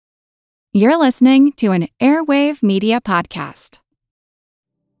You're listening to an Airwave Media Podcast.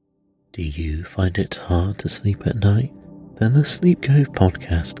 Do you find it hard to sleep at night? Then the Sleep Cove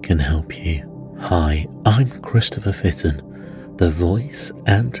podcast can help you. Hi, I'm Christopher Fitton, the voice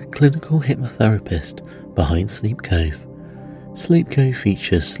and clinical hypnotherapist behind Sleep Cove. Sleep Cove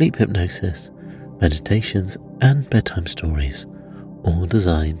features sleep hypnosis, meditations, and bedtime stories, all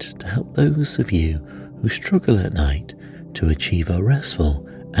designed to help those of you who struggle at night to achieve a restful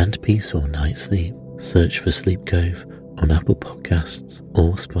and peaceful night's sleep. Search for Sleep Cove on Apple Podcasts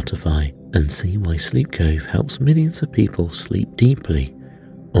or Spotify and see why Sleep Cove helps millions of people sleep deeply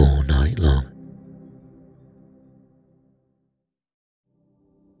all night long.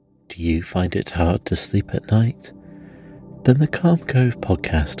 Do you find it hard to sleep at night? Then the Calm Cove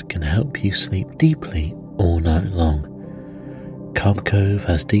podcast can help you sleep deeply all night long. Calm Cove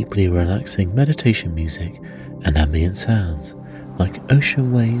has deeply relaxing meditation music and ambient sounds like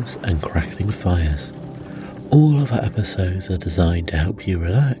ocean waves and crackling fires. All of our episodes are designed to help you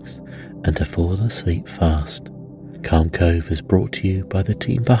relax and to fall asleep fast. Calm Cove is brought to you by the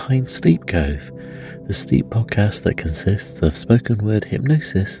team behind Sleep Cove, the sleep podcast that consists of spoken word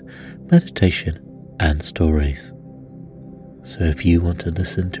hypnosis, meditation, and stories. So if you want to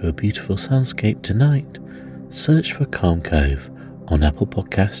listen to a beautiful soundscape tonight, search for Calm Cove on Apple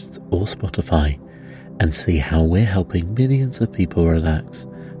Podcasts or Spotify and see how we're helping millions of people relax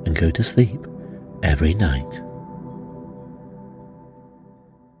and go to sleep every night.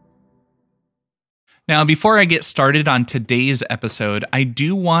 Now, before I get started on today's episode, I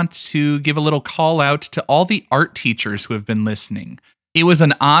do want to give a little call out to all the art teachers who have been listening. It was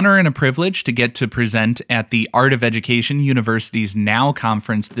an honor and a privilege to get to present at the Art of Education University's Now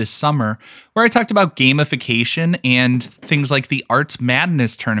conference this summer, where I talked about gamification and things like the Arts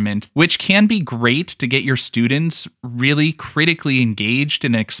Madness tournament, which can be great to get your students really critically engaged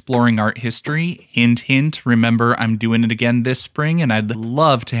in exploring art history. Hint, hint, remember, I'm doing it again this spring, and I'd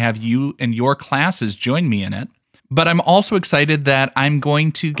love to have you and your classes join me in it. But I'm also excited that I'm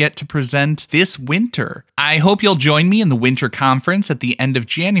going to get to present this winter. I hope you'll join me in the winter conference at the end of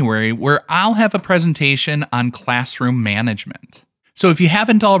January, where I'll have a presentation on classroom management. So if you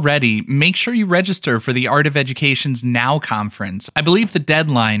haven't already, make sure you register for the Art of Education's Now conference. I believe the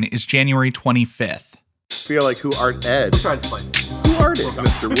deadline is January 25th. I feel like who art ed? Try to spice it. Who art ed?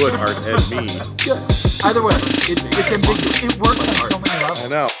 Mr. Wood art ed me. Good. Either way, it's ambiguous. It works on so many levels. I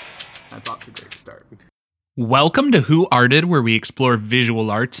know. That's off to a great start. Welcome to Who Arted, where we explore visual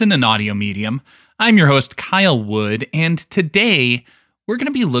arts in an audio medium. I'm your host, Kyle Wood, and today we're going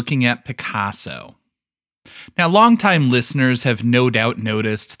to be looking at Picasso. Now, longtime listeners have no doubt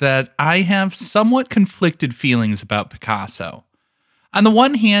noticed that I have somewhat conflicted feelings about Picasso. On the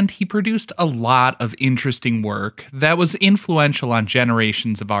one hand, he produced a lot of interesting work that was influential on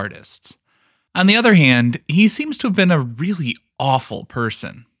generations of artists. On the other hand, he seems to have been a really awful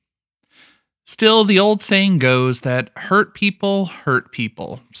person. Still, the old saying goes that hurt people hurt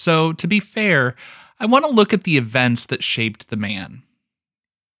people. So, to be fair, I want to look at the events that shaped the man.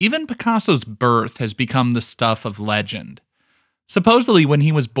 Even Picasso's birth has become the stuff of legend. Supposedly, when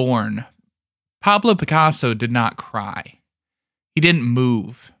he was born, Pablo Picasso did not cry. He didn't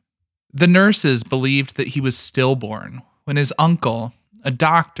move. The nurses believed that he was stillborn when his uncle, a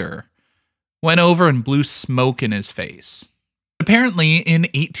doctor, went over and blew smoke in his face. Apparently, in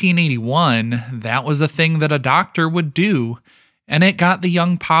 1881, that was a thing that a doctor would do, and it got the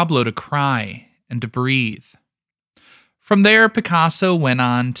young Pablo to cry and to breathe. From there, Picasso went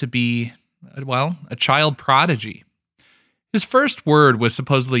on to be, a child prodigy. His first word was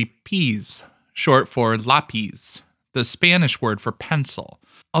supposedly pis, short for lápiz, the Spanish word for pencil.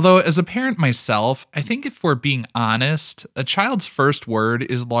 Although, as a parent myself, I think if we're being honest, a child's first word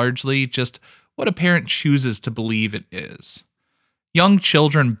is largely just what a parent chooses to believe it is. Young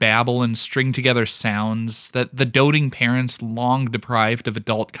children babble and string together sounds that the doting parents, long deprived of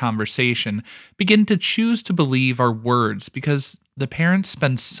adult conversation, begin to choose to believe are words because the parents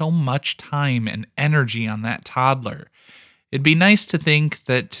spend so much time and energy on that toddler. It'd be nice to think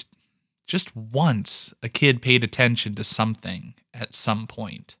that just once a kid paid attention to something at some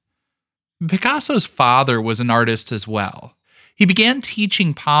point. Picasso's father was an artist as well. He began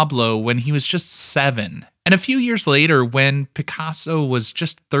teaching Pablo when he was just 7, and a few years later, when Picasso was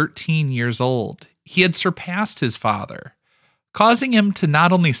just 13 years old, he had surpassed his father, causing him to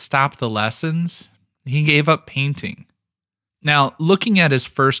not only stop the lessons, he gave up painting. Now, looking at his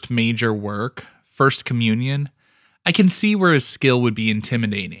first major work, First Communion, I can see where his skill would be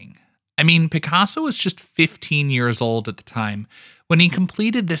intimidating. I mean, Picasso was just 15 years old at the time when he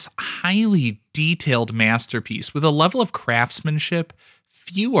completed this highly detailed masterpiece with a level of craftsmanship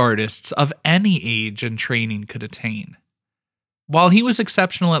few artists of any age and training could attain. While he was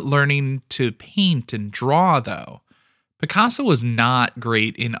exceptional at learning to paint and draw, though, Picasso was not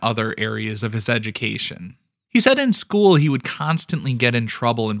great in other areas of his education. He said in school he would constantly get in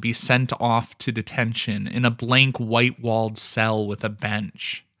trouble and be sent off to detention in a blank white-walled cell with a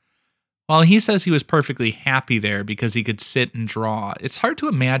bench. While he says he was perfectly happy there because he could sit and draw, it's hard to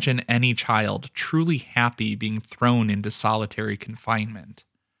imagine any child truly happy being thrown into solitary confinement.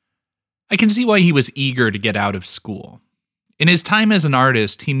 I can see why he was eager to get out of school. In his time as an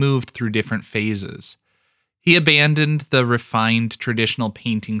artist, he moved through different phases. He abandoned the refined traditional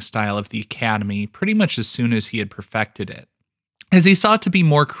painting style of the Academy pretty much as soon as he had perfected it, as he sought to be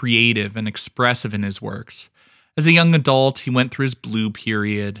more creative and expressive in his works. As a young adult, he went through his blue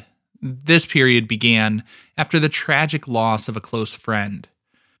period. This period began after the tragic loss of a close friend.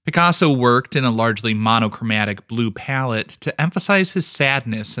 Picasso worked in a largely monochromatic blue palette to emphasize his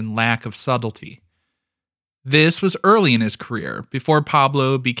sadness and lack of subtlety. This was early in his career, before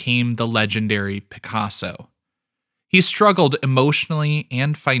Pablo became the legendary Picasso. He struggled emotionally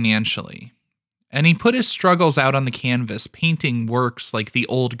and financially, and he put his struggles out on the canvas, painting works like The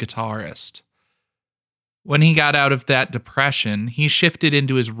Old Guitarist. When he got out of that depression, he shifted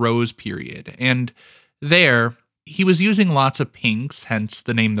into his Rose period, and there, he was using lots of pinks, hence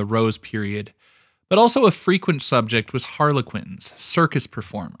the name the Rose period, but also a frequent subject was harlequins, circus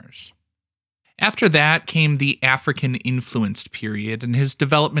performers. After that came the African-influenced period and his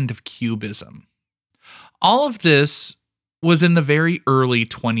development of Cubism. All of this was in the very early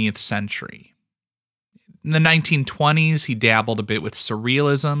 20th century. In the 1920s, he dabbled a bit with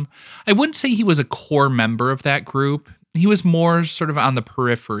Surrealism. I wouldn't say he was a core member of that group. He was more sort of on the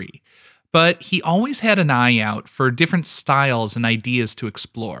periphery. But he always had an eye out for different styles and ideas to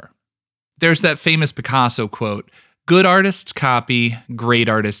explore. There's that famous Picasso quote, "Good artists copy, great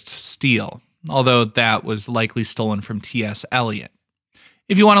artists steal," although that was likely stolen from T.S. Eliot.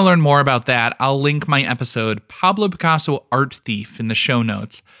 If you want to learn more about that, I'll link my episode, Pablo Picasso Art Thief, in the show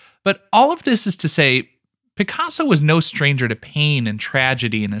notes. But all of this is to say, Picasso was no stranger to pain and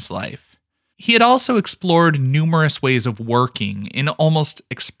tragedy in his life. He had also explored numerous ways of working in almost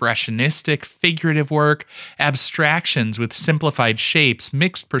expressionistic, figurative work, abstractions with simplified shapes,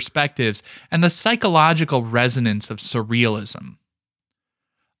 mixed perspectives, and the psychological resonance of surrealism.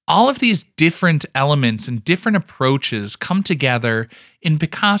 All of these different elements and different approaches come together in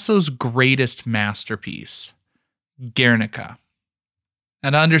Picasso's greatest masterpiece, Guernica.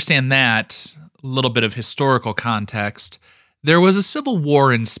 And to understand that, a little bit of historical context, there was a civil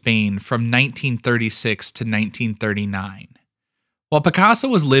war in Spain from 1936 to 1939. While Picasso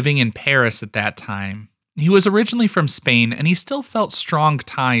was living in Paris at that time, he was originally from Spain and he still felt strong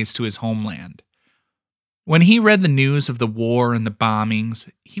ties to his homeland. When he read the news of the war and the bombings,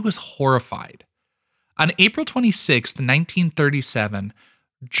 he was horrified. On April 26, 1937,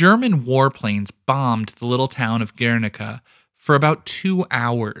 German warplanes bombed the little town of Guernica for about 2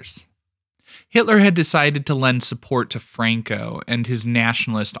 hours. Hitler had decided to lend support to Franco and his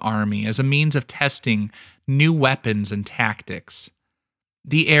nationalist army as a means of testing new weapons and tactics.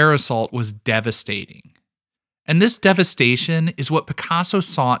 The air assault was devastating. And this devastation is what Picasso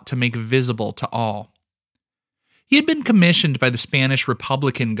sought to make visible to all. He had been commissioned by the Spanish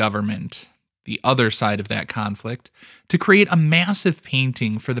Republican government, the other side of that conflict, to create a massive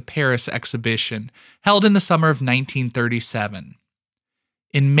painting for the Paris exhibition held in the summer of 1937.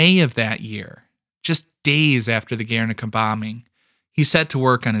 In May of that year, just days after the Guernica bombing, he set to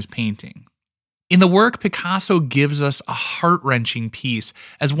work on his painting. In the work, Picasso gives us a heart-wrenching piece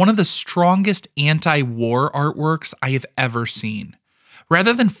as one of the strongest anti-war artworks I have ever seen.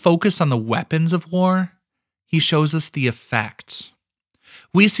 Rather than focus on the weapons of war, he shows us the effects.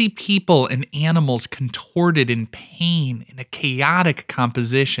 We see people and animals contorted in pain in a chaotic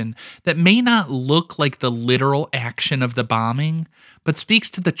composition that may not look like the literal action of the bombing, but speaks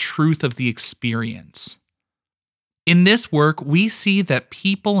to the truth of the experience. In this work, we see that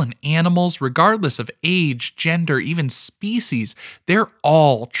people and animals, regardless of age, gender, even species, they're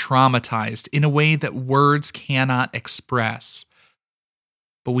all traumatized in a way that words cannot express.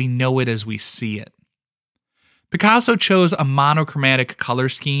 But we know it as we see it. Picasso chose a monochromatic color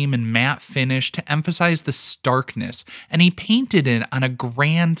scheme and matte finish to emphasize the starkness, and he painted it on a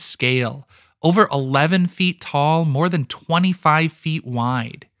grand scale, over 11 feet tall, more than 25 feet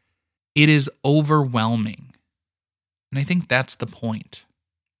wide. It is overwhelming. And I think that's the point.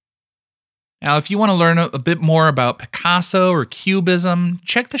 Now, if you want to learn a bit more about Picasso or Cubism,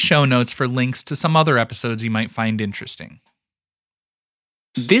 check the show notes for links to some other episodes you might find interesting.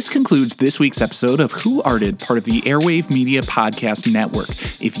 This concludes this week's episode of Who Arted, part of the Airwave Media Podcast Network.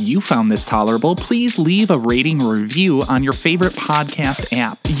 If you found this tolerable, please leave a rating or review on your favorite podcast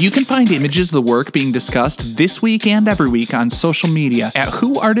app. You can find images of the work being discussed this week and every week on social media at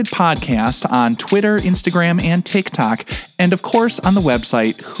Who Arted Podcast on Twitter, Instagram, and TikTok, and of course on the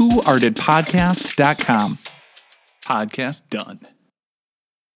website whoartedpodcast.com. Podcast done.